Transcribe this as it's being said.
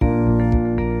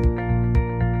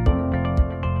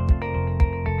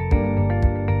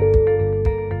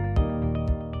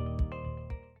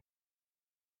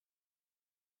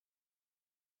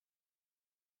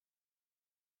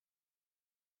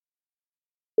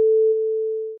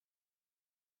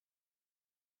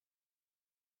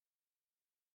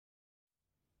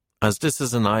As this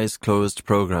is an eyes-closed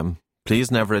program, please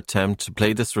never attempt to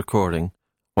play this recording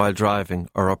while driving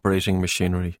or operating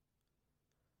machinery.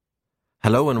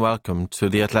 Hello and welcome to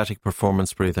the Athletic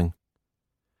Performance Breathing.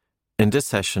 In this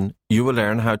session, you will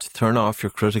learn how to turn off your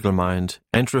critical mind,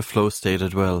 enter a flow state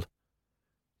at will,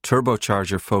 turbocharge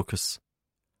your focus,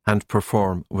 and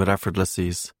perform with effortless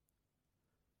ease.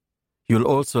 You'll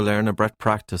also learn a breath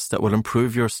practice that will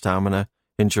improve your stamina,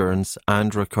 endurance,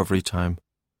 and recovery time.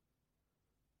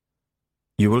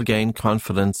 You will gain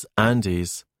confidence and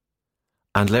ease,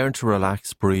 and learn to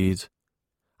relax, breathe,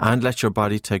 and let your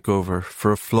body take over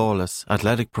for a flawless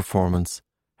athletic performance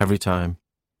every time.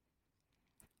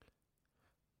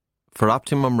 For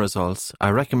optimum results,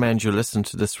 I recommend you listen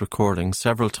to this recording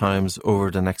several times over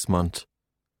the next month.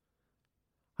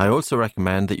 I also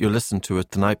recommend that you listen to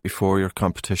it the night before your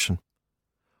competition,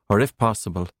 or if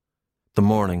possible, the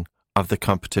morning of the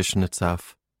competition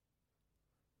itself.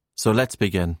 So let's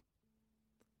begin.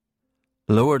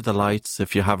 Lower the lights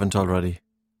if you haven't already.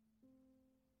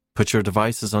 Put your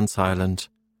devices on silent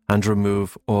and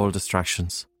remove all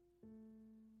distractions.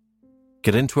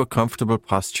 Get into a comfortable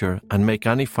posture and make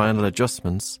any final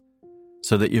adjustments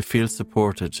so that you feel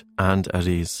supported and at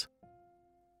ease.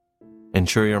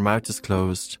 Ensure your mouth is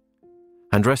closed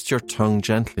and rest your tongue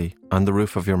gently on the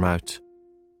roof of your mouth.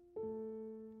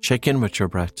 Check in with your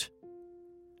breath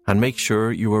and make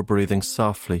sure you are breathing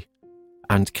softly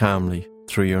and calmly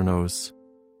through your nose.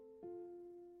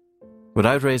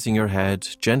 Without raising your head,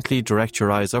 gently direct your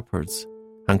eyes upwards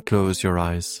and close your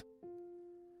eyes.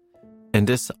 In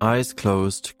this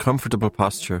eyes-closed, comfortable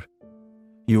posture,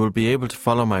 you will be able to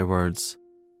follow my words,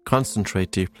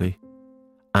 concentrate deeply,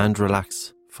 and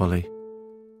relax fully.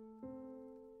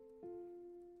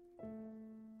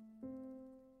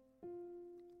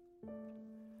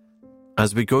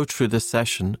 As we go through this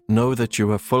session, know that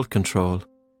you have full control.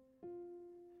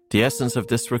 The essence of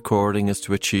this recording is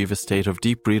to achieve a state of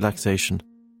deep relaxation,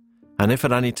 and if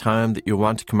at any time that you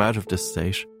want to come out of this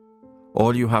state,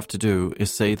 all you have to do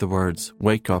is say the words,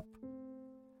 "wake up,"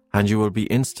 and you will be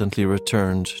instantly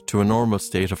returned to a normal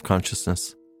state of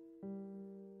consciousness.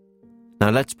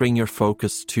 Now let's bring your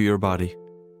focus to your body.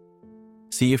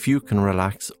 See if you can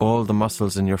relax all the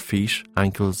muscles in your feet,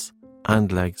 ankles,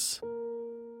 and legs.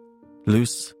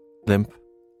 Loose, limp,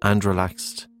 and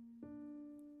relaxed.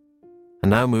 And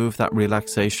now move that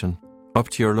relaxation up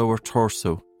to your lower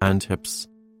torso and hips.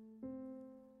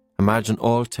 Imagine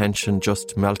all tension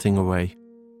just melting away.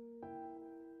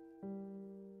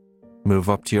 Move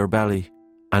up to your belly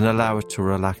and allow it to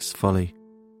relax fully,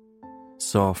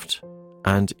 soft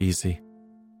and easy.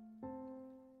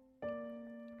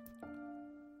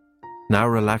 Now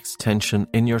relax tension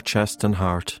in your chest and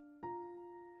heart,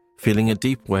 feeling a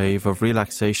deep wave of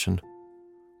relaxation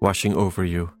washing over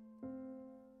you.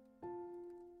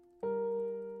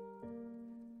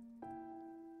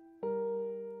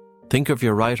 Think of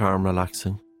your right arm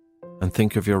relaxing, and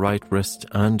think of your right wrist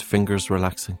and fingers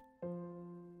relaxing.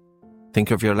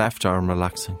 Think of your left arm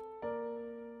relaxing.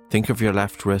 Think of your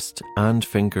left wrist and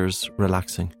fingers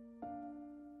relaxing.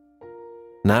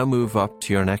 Now move up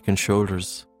to your neck and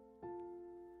shoulders.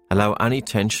 Allow any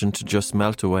tension to just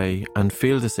melt away and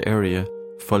feel this area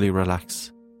fully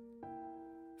relax.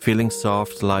 Feeling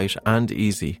soft, light and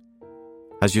easy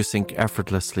as you sink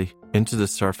effortlessly into the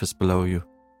surface below you.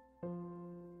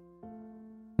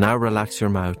 Now relax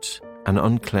your mouth and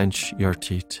unclench your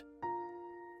teeth.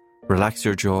 Relax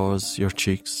your jaws, your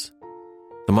cheeks,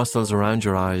 the muscles around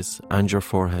your eyes and your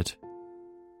forehead.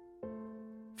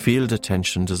 Feel the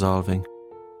tension dissolving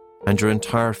and your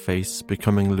entire face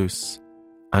becoming loose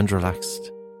and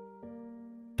relaxed.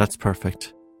 That's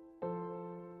perfect.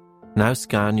 Now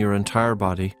scan your entire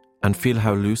body and feel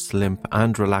how loose, limp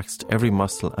and relaxed every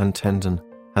muscle and tendon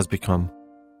has become.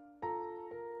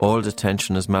 All the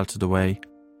tension is melted away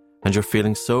and you're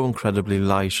feeling so incredibly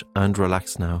light and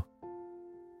relaxed now.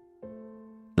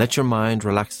 Let your mind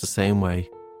relax the same way,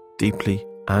 deeply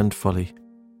and fully.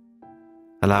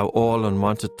 Allow all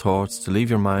unwanted thoughts to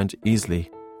leave your mind easily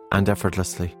and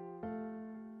effortlessly.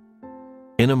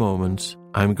 In a moment,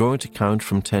 I'm going to count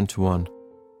from 10 to 1.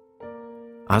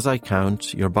 As I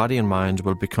count, your body and mind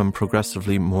will become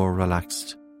progressively more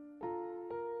relaxed.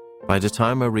 By the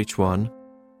time I reach 1,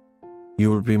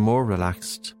 you will be more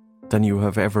relaxed than you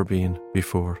have ever been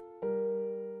before.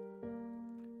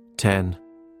 10.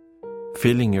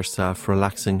 Feeling yourself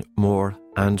relaxing more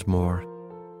and more.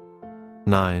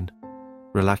 9.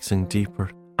 Relaxing deeper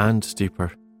and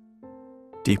deeper.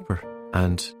 Deeper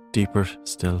and deeper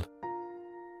still.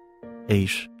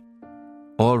 8.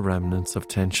 All remnants of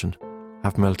tension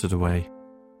have melted away.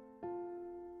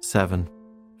 7.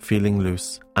 Feeling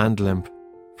loose and limp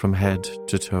from head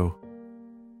to toe.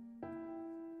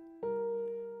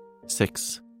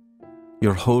 6.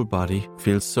 Your whole body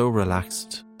feels so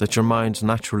relaxed that your mind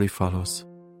naturally follows.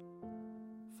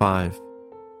 5.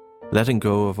 Letting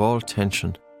go of all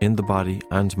tension in the body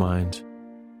and mind.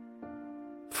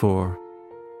 4.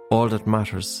 All that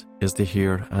matters is the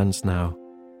here and now.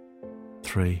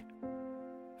 3.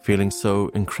 Feeling so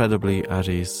incredibly at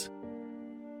ease.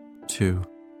 2.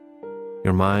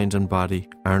 Your mind and body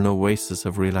are an oasis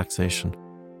of relaxation.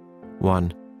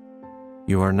 1.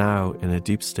 You are now in a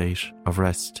deep state of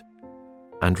rest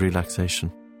and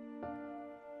relaxation.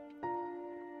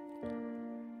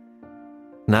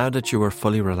 Now that you are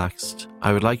fully relaxed,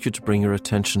 I would like you to bring your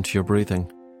attention to your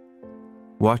breathing.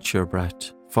 Watch your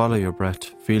breath, follow your breath,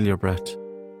 feel your breath.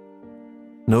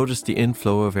 Notice the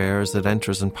inflow of air as it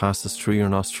enters and passes through your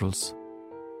nostrils.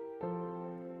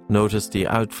 Notice the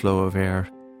outflow of air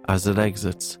as it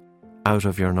exits out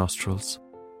of your nostrils.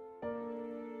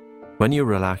 When you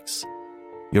relax,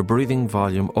 your breathing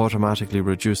volume automatically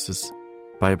reduces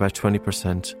by about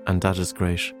 20%, and that is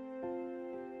great.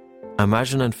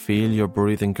 Imagine and feel your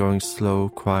breathing going slow,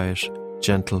 quiet,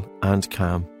 gentle, and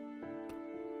calm.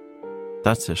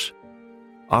 That's it.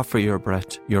 Offer your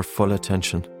breath your full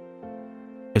attention.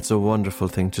 It's a wonderful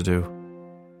thing to do.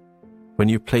 When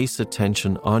you place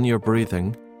attention on your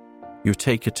breathing, you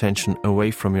take attention away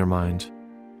from your mind.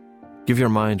 Give your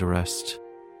mind a rest.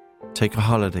 Take a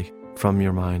holiday from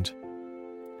your mind.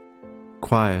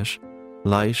 Quiet,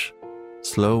 light,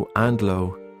 slow and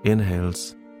low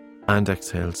inhales and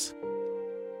exhales.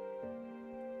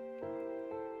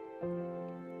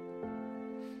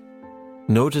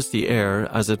 Notice the air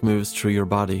as it moves through your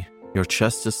body. Your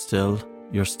chest is still,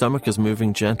 your stomach is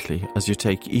moving gently as you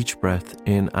take each breath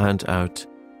in and out.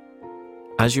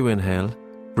 As you inhale,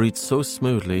 breathe so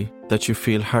smoothly that you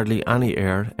feel hardly any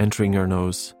air entering your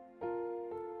nose.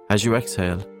 As you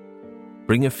exhale,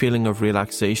 bring a feeling of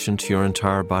relaxation to your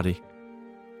entire body.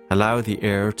 Allow the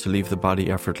air to leave the body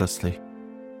effortlessly.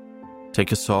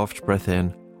 Take a soft breath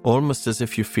in, almost as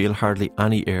if you feel hardly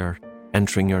any air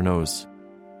entering your nose.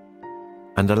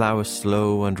 And allow a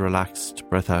slow and relaxed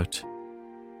breath out.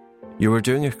 You are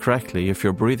doing it correctly if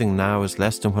your breathing now is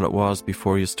less than what it was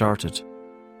before you started.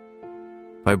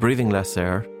 By breathing less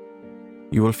air,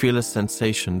 you will feel a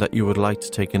sensation that you would like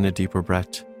to take in a deeper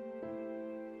breath.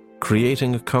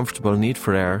 Creating a comfortable need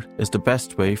for air is the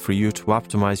best way for you to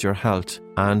optimize your health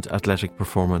and athletic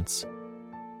performance.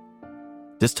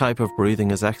 This type of breathing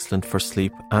is excellent for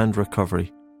sleep and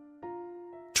recovery.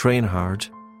 Train hard,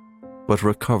 but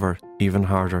recover even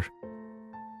harder.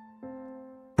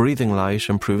 Breathing light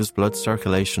improves blood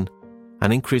circulation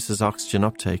and increases oxygen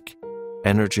uptake,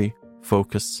 energy,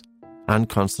 focus, and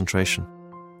concentration.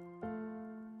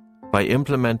 By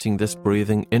implementing this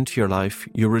breathing into your life,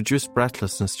 you reduce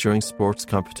breathlessness during sports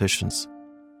competitions,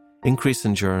 increase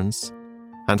endurance,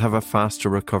 and have a faster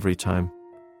recovery time.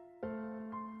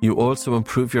 You also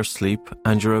improve your sleep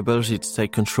and your ability to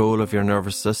take control of your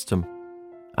nervous system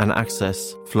and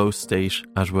access flow state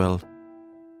at will.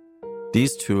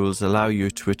 These tools allow you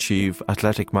to achieve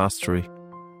athletic mastery.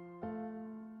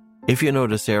 If you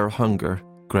notice air hunger,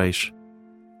 great.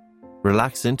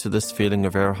 Relax into this feeling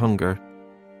of air hunger,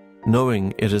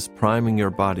 knowing it is priming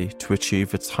your body to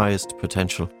achieve its highest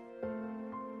potential.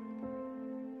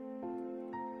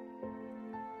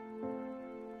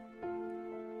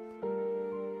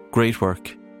 Great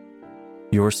work.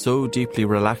 You are so deeply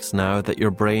relaxed now that your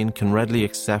brain can readily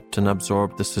accept and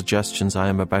absorb the suggestions I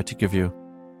am about to give you.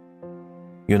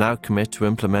 You now commit to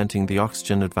implementing the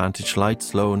Oxygen Advantage light,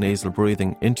 slow nasal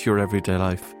breathing into your everyday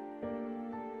life.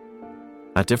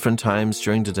 At different times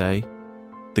during the day,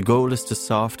 the goal is to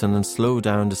soften and slow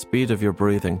down the speed of your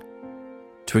breathing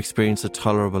to experience a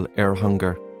tolerable air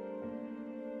hunger.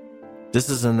 This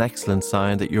is an excellent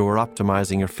sign that you are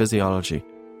optimizing your physiology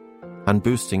and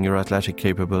boosting your athletic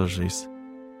capabilities.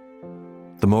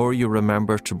 The more you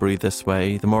remember to breathe this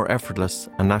way, the more effortless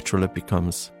and natural it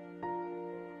becomes.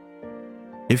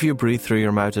 If you breathe through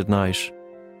your mouth at night,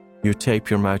 you tape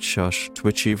your mouth shut to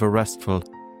achieve a restful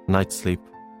night's sleep.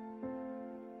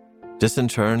 This in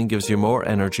turn gives you more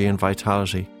energy and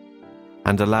vitality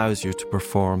and allows you to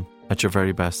perform at your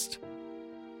very best.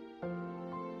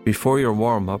 Before your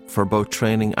warm-up for both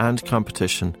training and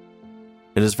competition,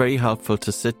 it is very helpful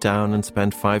to sit down and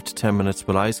spend 5 to 10 minutes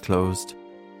with eyes closed,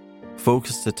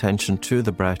 focused attention to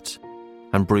the breath,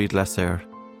 and breathe less air.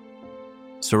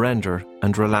 Surrender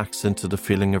and relax into the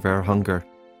feeling of air hunger.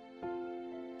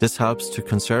 This helps to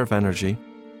conserve energy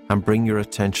and bring your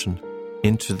attention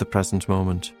into the present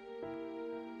moment.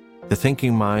 The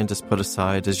thinking mind is put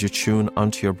aside as you tune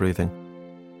onto your breathing.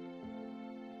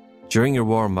 During your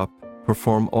warm-up,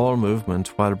 perform all movement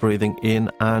while breathing in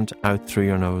and out through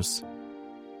your nose.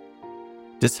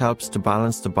 This helps to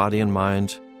balance the body and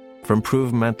mind for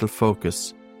improved mental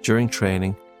focus during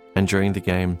training and during the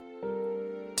game.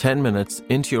 10 minutes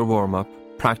into your warm-up,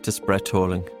 practice breath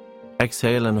holding.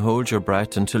 Exhale and hold your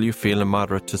breath until you feel a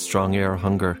moderate to strong air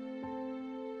hunger.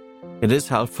 It is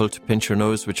helpful to pinch your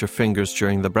nose with your fingers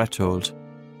during the breath hold,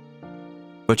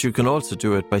 but you can also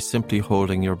do it by simply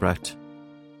holding your breath.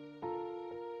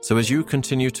 So as you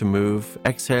continue to move,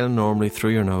 exhale normally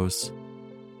through your nose.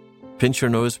 Pinch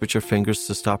your nose with your fingers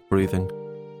to stop breathing.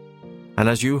 And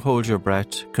as you hold your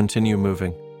breath, continue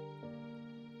moving.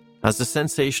 As the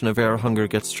sensation of air hunger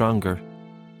gets stronger,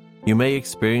 you may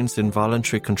experience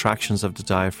involuntary contractions of the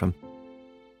diaphragm.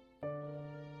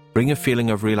 Bring a feeling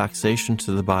of relaxation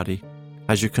to the body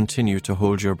as you continue to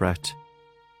hold your breath.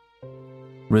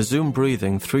 Resume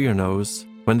breathing through your nose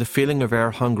when the feeling of air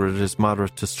hunger is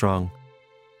moderate to strong.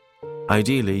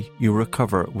 Ideally, you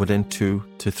recover within 2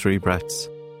 to 3 breaths.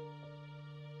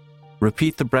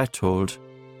 Repeat the breath hold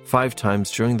 5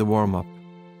 times during the warm-up,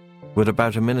 with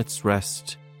about a minute's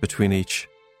rest between each.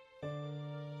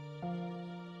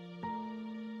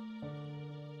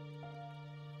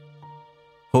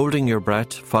 Holding your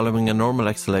breath following a normal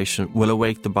exhalation will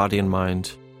awake the body and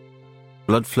mind.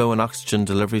 Blood flow and oxygen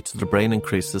delivery to the brain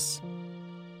increases.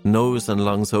 Nose and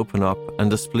lungs open up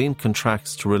and the spleen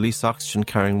contracts to release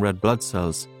oxygen-carrying red blood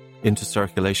cells into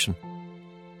circulation.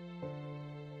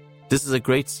 This is a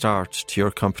great start to your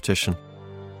competition.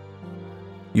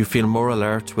 You feel more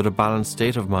alert with a balanced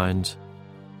state of mind,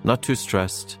 not too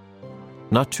stressed,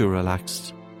 not too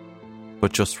relaxed,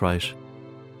 but just right.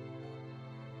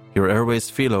 Your airways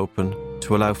feel open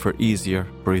to allow for easier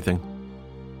breathing.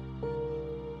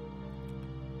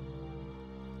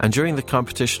 And during the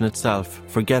competition itself,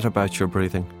 forget about your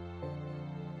breathing.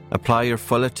 Apply your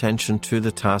full attention to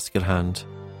the task at hand.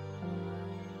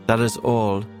 That is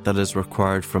all that is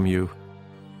required from you.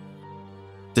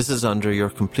 This is under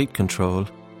your complete control,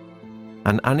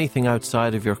 and anything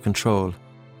outside of your control,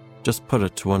 just put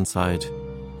it to one side.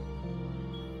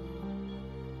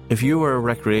 If you are a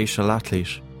recreational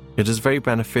athlete, it is very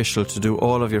beneficial to do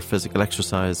all of your physical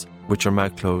exercise with your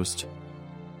mouth closed.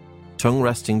 Tongue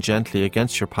resting gently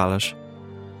against your palate,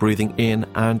 breathing in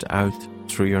and out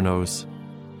through your nose.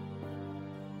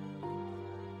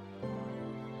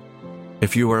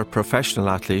 If you are a professional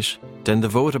athlete, then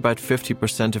devote about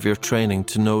 50% of your training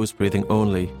to nose breathing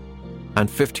only and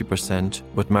 50%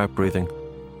 with mouth breathing.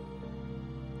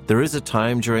 There is a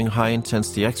time during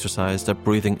high-intensity exercise that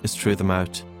breathing is through the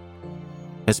mouth,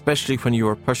 especially when you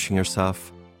are pushing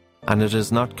yourself and it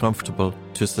is not comfortable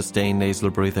to sustain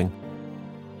nasal breathing.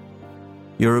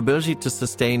 Your ability to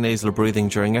sustain nasal breathing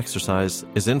during exercise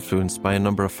is influenced by a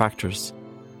number of factors: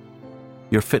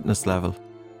 your fitness level,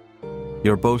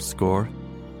 your Bolt score,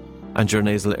 and your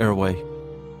nasal airway.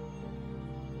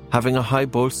 Having a high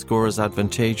Bolt score is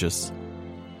advantageous,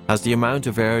 as the amount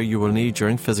of air you will need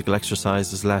during physical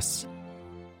exercise is less.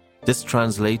 This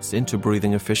translates into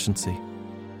breathing efficiency.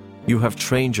 You have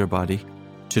trained your body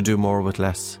to do more with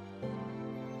less.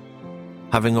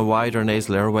 Having a wider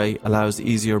nasal airway allows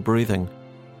easier breathing,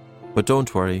 but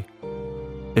don't worry,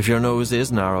 if your nose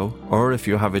is narrow or if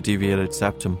you have a deviated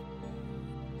septum,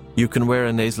 you can wear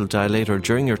a nasal dilator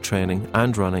during your training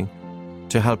and running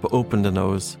to help open the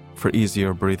nose for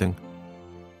easier breathing.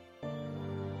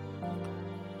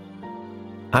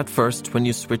 At first, when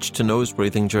you switch to nose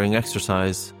breathing during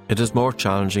exercise, it is more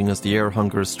challenging as the air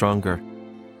hunger is stronger.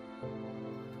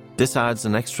 This adds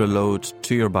an extra load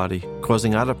to your body,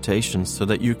 causing adaptations so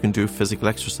that you can do physical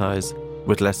exercise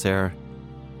with less air.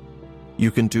 You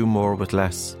can do more with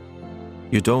less.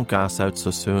 You don't gas out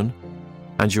so soon,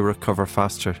 and you recover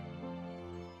faster.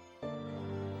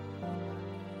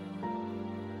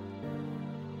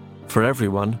 For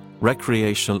everyone,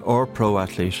 recreational or pro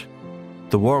athlete,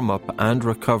 the warm-up and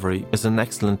recovery is an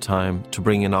excellent time to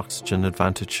bring in oxygen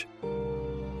advantage.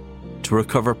 To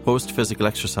recover post-physical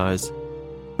exercise,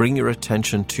 bring your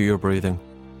attention to your breathing.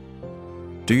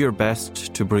 Do your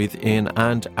best to breathe in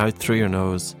and out through your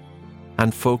nose,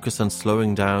 and focus on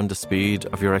slowing down the speed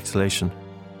of your exhalation.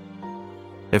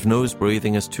 If nose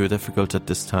breathing is too difficult at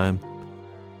this time,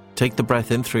 take the breath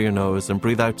in through your nose and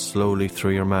breathe out slowly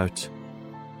through your mouth.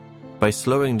 By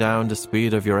slowing down the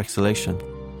speed of your exhalation,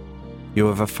 you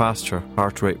have a faster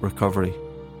heart rate recovery.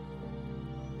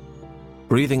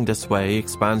 Breathing this way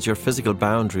expands your physical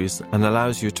boundaries and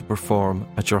allows you to perform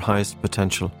at your highest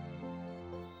potential.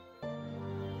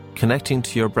 Connecting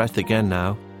to your breath again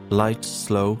now, light,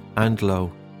 slow, and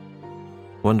low.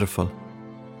 Wonderful.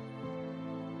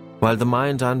 While the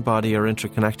mind and body are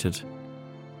interconnected,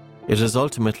 It is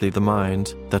ultimately the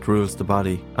mind that rules the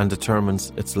body and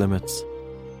determines its limits.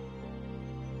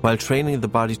 While training the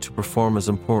body to perform is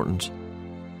important,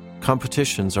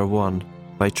 competitions are won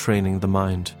by training the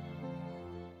mind.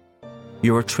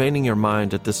 You are training your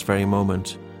mind at this very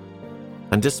moment,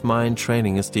 and this mind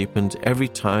training is deepened every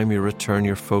time you return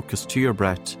your focus to your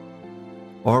breath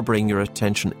or bring your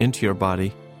attention into your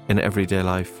body in everyday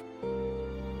life.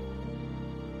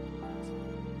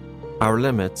 Our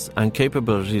limits and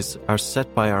capabilities are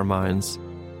set by our minds,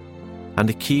 and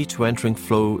the key to entering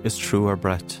flow is through our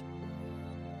breath.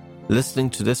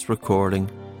 Listening to this recording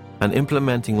and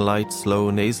implementing light, slow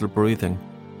nasal breathing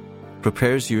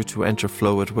prepares you to enter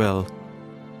flow at will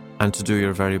and to do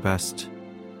your very best.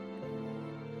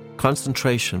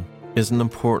 Concentration is an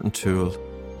important tool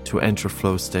to enter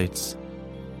flow states.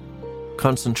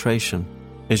 Concentration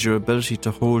is your ability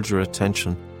to hold your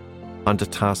attention on the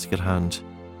task at hand.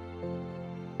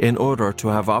 In order to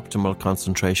have optimal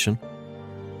concentration,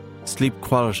 sleep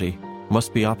quality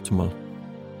must be optimal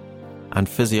and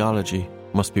physiology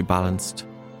must be balanced.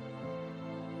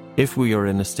 If we are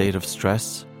in a state of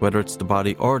stress, whether it's the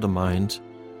body or the mind,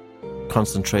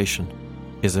 concentration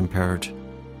is impaired.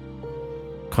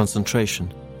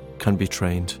 Concentration can be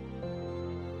trained.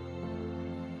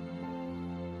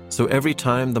 So every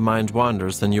time the mind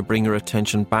wanders and you bring your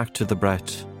attention back to the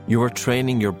breath, you are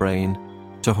training your brain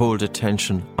to hold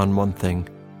attention on one thing.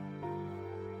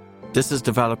 This is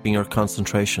developing your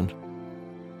concentration.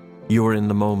 You are in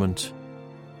the moment.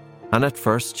 And at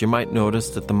first you might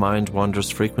notice that the mind wanders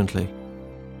frequently.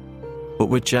 But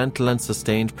with gentle and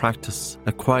sustained practice,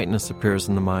 a quietness appears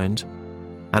in the mind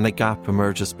and a gap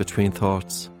emerges between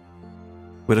thoughts.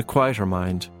 With a quieter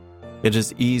mind, it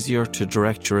is easier to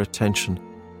direct your attention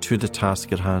to the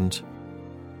task at hand.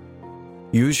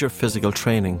 Use your physical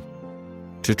training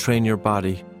to train your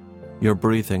body, your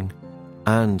breathing,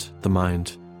 and the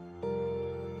mind.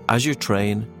 As you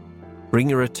train, bring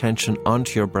your attention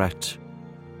onto your breath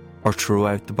or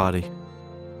throughout the body.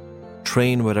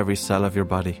 Train with every cell of your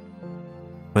body.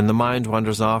 When the mind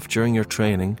wanders off during your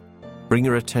training, bring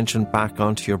your attention back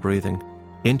onto your breathing,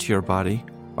 into your body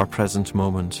or present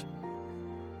moment.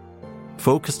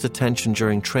 Focused attention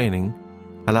during training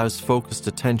allows focused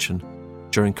attention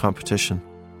during competition.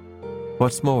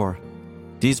 What's more,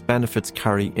 these benefits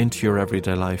carry into your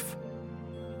everyday life.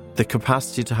 The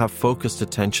capacity to have focused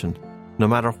attention, no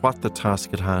matter what the task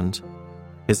at hand,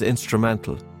 is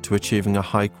instrumental to achieving a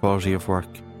high quality of work.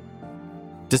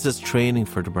 This is training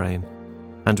for the brain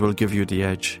and will give you the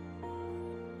edge.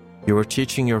 You are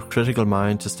teaching your critical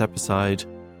mind to step aside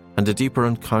and the deeper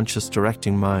unconscious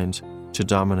directing mind to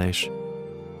dominate.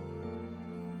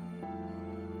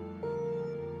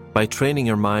 By training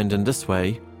your mind in this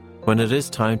way, when it is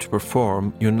time to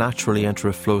perform, you naturally enter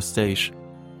a flow state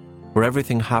where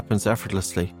everything happens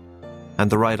effortlessly and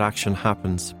the right action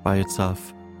happens by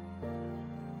itself.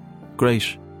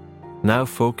 Great. Now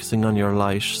focusing on your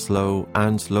light, slow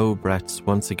and low breaths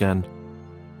once again.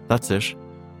 That's it.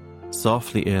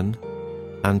 Softly in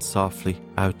and softly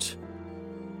out.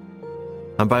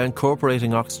 And by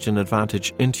incorporating oxygen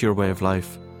advantage into your way of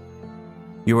life,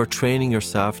 you are training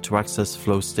yourself to access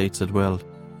flow states at will.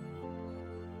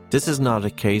 This is not a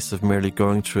case of merely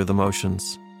going through the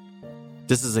motions.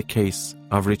 This is a case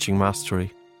of reaching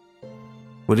mastery.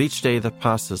 With each day that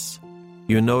passes,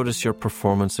 you notice your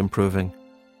performance improving.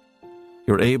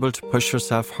 You're able to push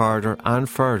yourself harder and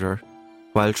further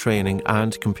while training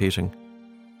and competing.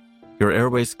 Your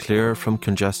airways clear from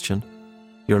congestion,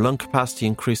 your lung capacity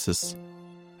increases,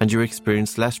 and you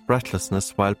experience less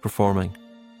breathlessness while performing.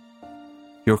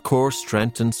 Your core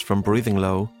strengthens from breathing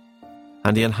low,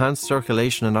 and the enhanced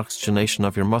circulation and oxygenation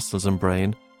of your muscles and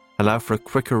brain allow for a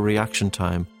quicker reaction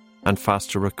time and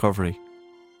faster recovery.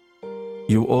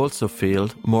 You also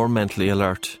feel more mentally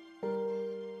alert.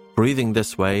 Breathing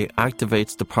this way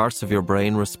activates the parts of your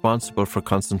brain responsible for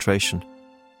concentration,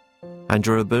 and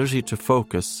your ability to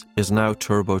focus is now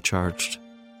turbocharged.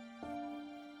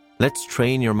 Let's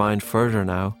train your mind further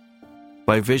now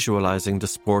by visualizing the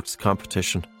sports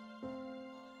competition.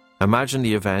 Imagine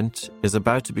the event is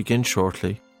about to begin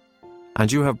shortly,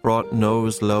 and you have brought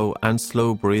nose, low and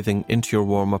slow breathing into your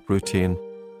warm-up routine.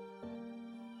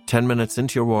 10 minutes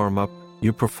into your warm-up,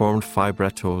 you performed 5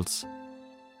 breath holds.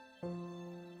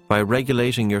 By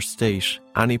regulating your state,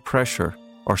 any pressure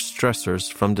or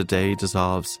stressors from the day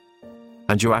dissolves,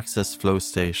 and you access flow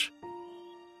state.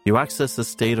 You access a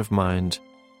state of mind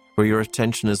where your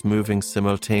attention is moving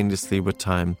simultaneously with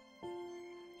time.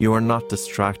 You are not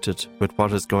distracted with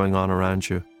what is going on around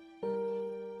you.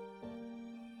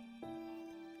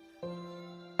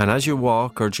 And as you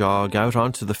walk or jog out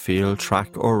onto the field, track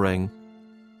or ring,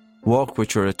 Walk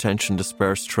with your attention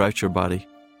dispersed throughout your body.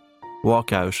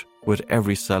 Walk out with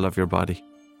every cell of your body.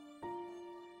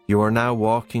 You are now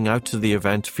walking out to the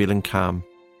event feeling calm.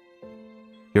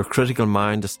 Your critical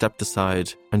mind is stepped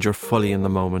aside and you're fully in the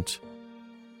moment.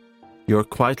 You're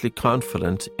quietly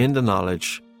confident in the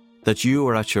knowledge that you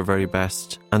are at your very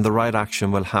best and the right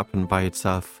action will happen by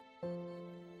itself.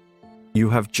 You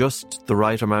have just the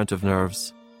right amount of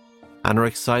nerves and are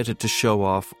excited to show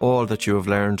off all that you have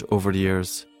learned over the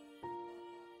years.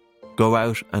 Go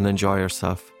out and enjoy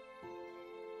yourself.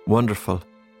 Wonderful.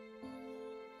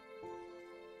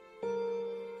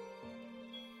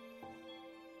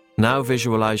 Now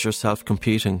visualize yourself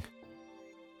competing.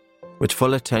 With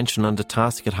full attention on the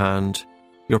task at hand,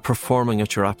 you're performing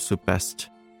at your absolute best.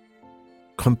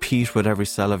 Compete with every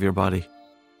cell of your body.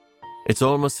 It's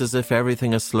almost as if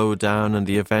everything has slowed down and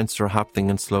the events are happening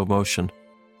in slow motion.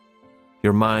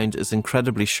 Your mind is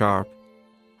incredibly sharp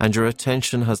and your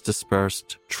attention has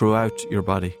dispersed throughout your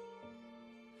body.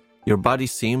 Your body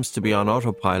seems to be on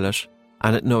autopilot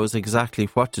and it knows exactly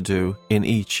what to do in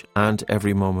each and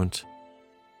every moment.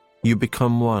 You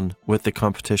become one with the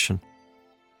competition.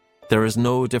 There is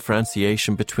no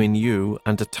differentiation between you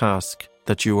and the task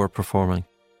that you are performing.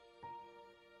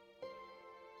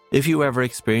 If you ever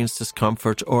experience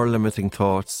discomfort or limiting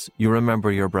thoughts, you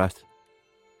remember your breath.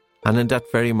 And in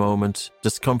that very moment,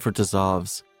 discomfort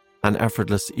dissolves and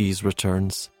effortless ease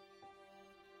returns.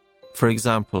 For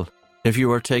example, if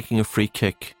you are taking a free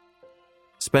kick,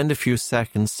 spend a few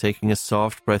seconds taking a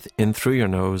soft breath in through your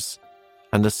nose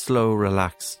and a slow,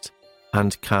 relaxed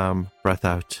and calm breath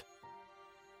out.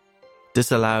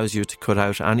 This allows you to cut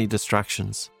out any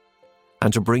distractions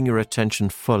and to bring your attention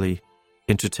fully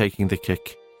into taking the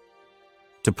kick,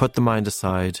 to put the mind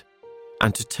aside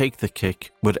and to take the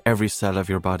kick with every cell of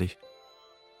your body.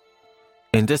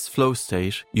 In this flow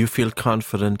state, you feel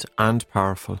confident and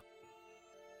powerful.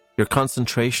 Your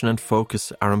concentration and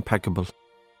focus are impeccable.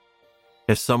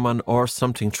 If someone or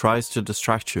something tries to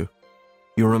distract you,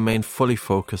 you remain fully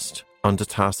focused on the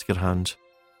task at hand.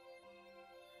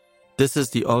 This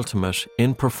is the ultimate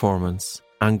in performance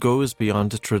and goes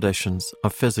beyond the traditions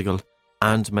of physical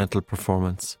and mental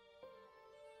performance.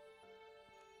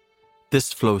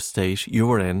 This flow state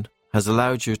you are in has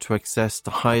allowed you to access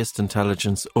the highest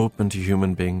intelligence open to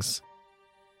human beings.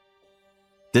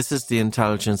 This is the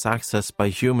intelligence accessed by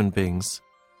human beings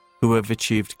who have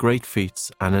achieved great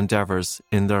feats and endeavours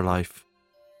in their life.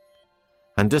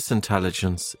 And this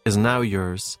intelligence is now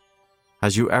yours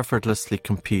as you effortlessly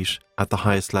compete at the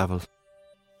highest level.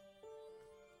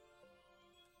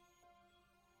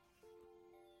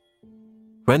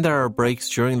 When there are breaks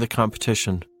during the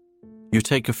competition, you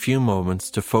take a few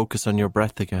moments to focus on your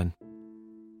breath again.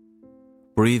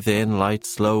 Breathe in light,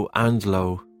 slow and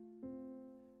low.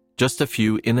 Just a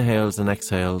few inhales and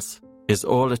exhales is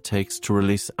all it takes to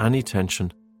release any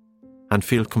tension and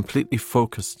feel completely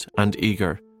focused and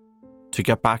eager to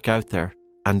get back out there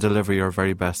and deliver your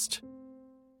very best.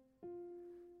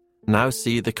 Now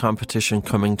see the competition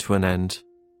coming to an end.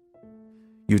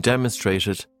 You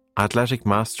demonstrated athletic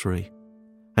mastery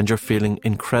and you're feeling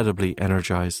incredibly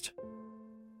energized.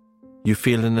 You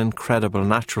feel an incredible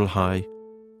natural high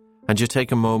and you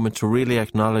take a moment to really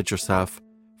acknowledge yourself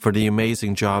for the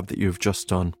amazing job that you've just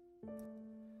done.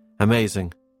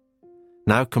 Amazing.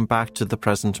 Now come back to the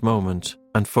present moment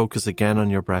and focus again on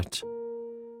your breath.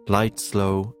 Light,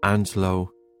 slow and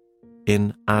low.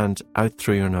 In and out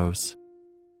through your nose.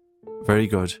 Very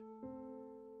good.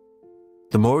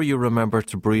 The more you remember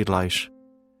to breathe light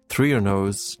through your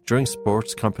nose during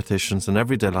sports, competitions and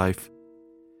everyday life,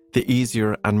 the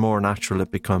easier and more natural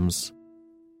it becomes.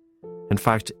 In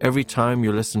fact, every time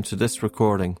you listen to this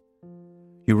recording,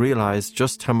 you realize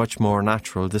just how much more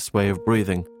natural this way of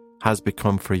breathing has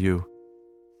become for you.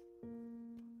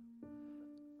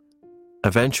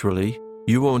 Eventually,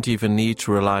 you won't even need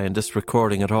to rely on this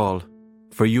recording at all,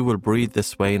 for you will breathe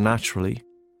this way naturally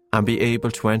and be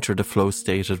able to enter the flow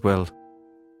state at will.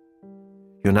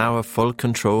 You now have full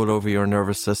control over your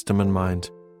nervous system and mind,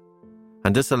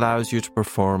 and this allows you to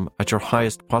perform at your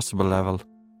highest possible level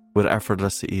with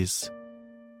effortless ease.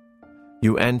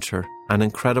 You enter an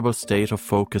incredible state of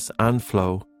focus and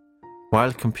flow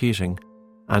while competing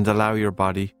and allow your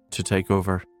body to take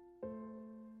over.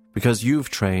 Because you've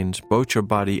trained both your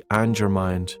body and your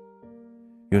mind,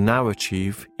 you now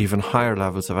achieve even higher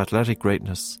levels of athletic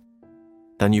greatness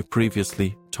than you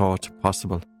previously thought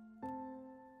possible.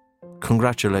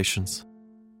 Congratulations.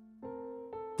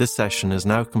 This session is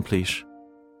now complete,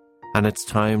 and it's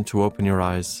time to open your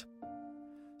eyes.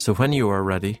 So when you are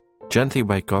ready, gently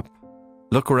wake up,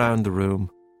 look around the room,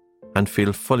 and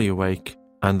feel fully awake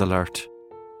and alert.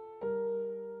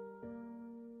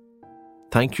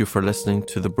 Thank you for listening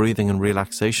to the Breathing and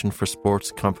Relaxation for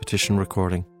Sports competition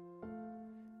recording.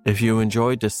 If you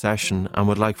enjoyed this session and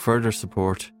would like further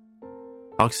support,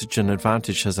 Oxygen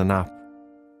Advantage has an app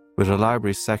with a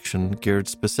library section geared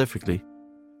specifically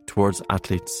towards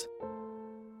athletes.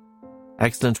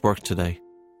 Excellent work today.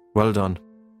 Well done.